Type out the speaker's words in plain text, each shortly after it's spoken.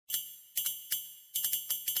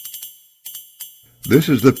This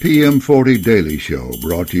is the PM40 Daily Show,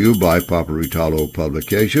 brought to you by Paperitalo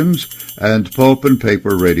Publications and Pulp and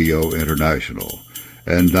Paper Radio International.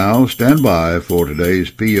 And now, stand by for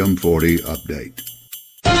today's PM40 update.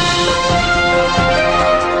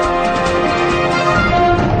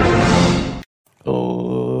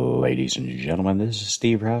 Ladies and gentlemen, this is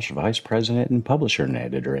Steve Roush, Vice President and Publisher and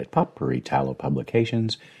Editor at Paperitalo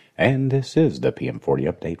Publications, and this is the PM40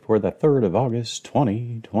 update for the 3rd of August,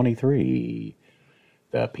 2023.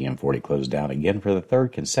 The PM40 closed down again for the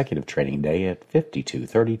third consecutive trading day at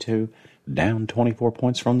 52.32, down 24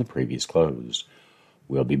 points from the previous close.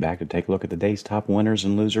 We'll be back to take a look at the day's top winners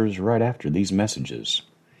and losers right after these messages.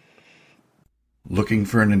 Looking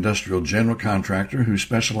for an industrial general contractor who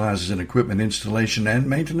specializes in equipment installation and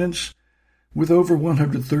maintenance? With over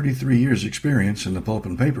 133 years' experience in the pulp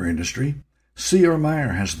and paper industry, C.R. Meyer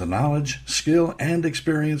has the knowledge, skill, and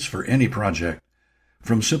experience for any project.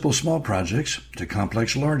 From simple small projects to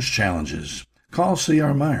complex large challenges, call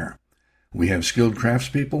C.R. Meyer. We have skilled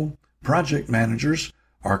craftspeople, project managers,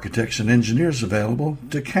 architects, and engineers available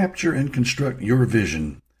to capture and construct your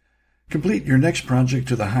vision. Complete your next project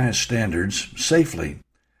to the highest standards safely.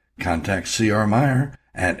 Contact C.R. Meyer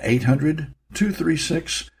at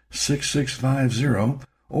 800-236-6650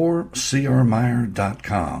 or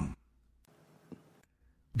crmeyer.com.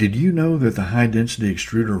 Did you know that the high-density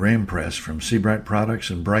extruder ram press from Seabright Products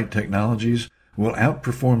and Bright Technologies will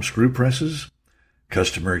outperform screw presses?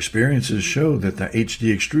 Customer experiences show that the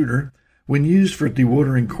HD extruder, when used for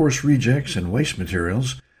dewatering coarse rejects and waste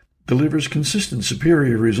materials, delivers consistent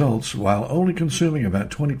superior results while only consuming about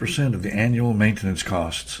 20% of the annual maintenance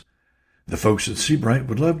costs. The folks at Seabright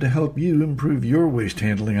would love to help you improve your waste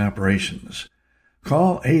handling operations.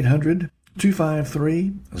 Call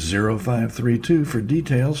 800-253-0532 for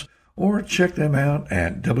details or check them out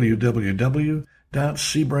at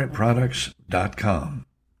www.seabrightproducts.com.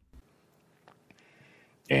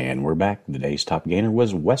 And we're back. The day's top gainer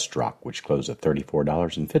was Westrock, which closed at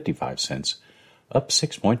 $34.55, up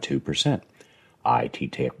 6.2%.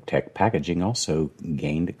 IT Tech Packaging also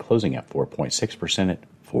gained, closing at 4.6% at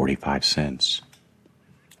 45 cents.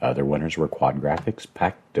 Other winners were Quad Graphics,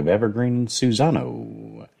 Pact of Evergreen, and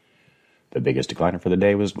Suzano. The biggest decliner for the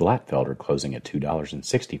day was Glatfelter, closing at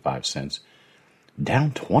 $2.65,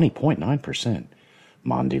 down 20.9%.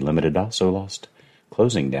 Mondi Limited also lost,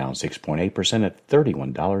 closing down 6.8% at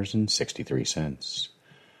 $31.63.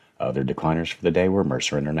 Other decliners for the day were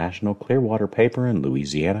Mercer International, Clearwater Paper, and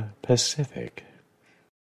Louisiana Pacific.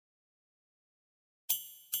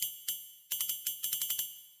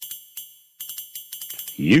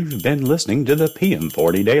 You've been listening to the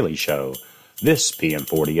PM40 Daily Show. This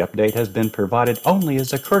PM40 update has been provided only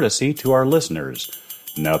as a courtesy to our listeners.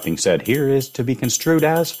 Nothing said here is to be construed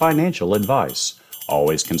as financial advice.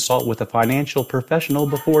 Always consult with a financial professional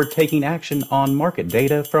before taking action on market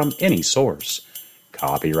data from any source.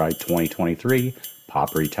 Copyright 2023,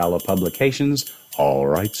 Paperitalo Publications, all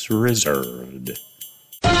rights reserved.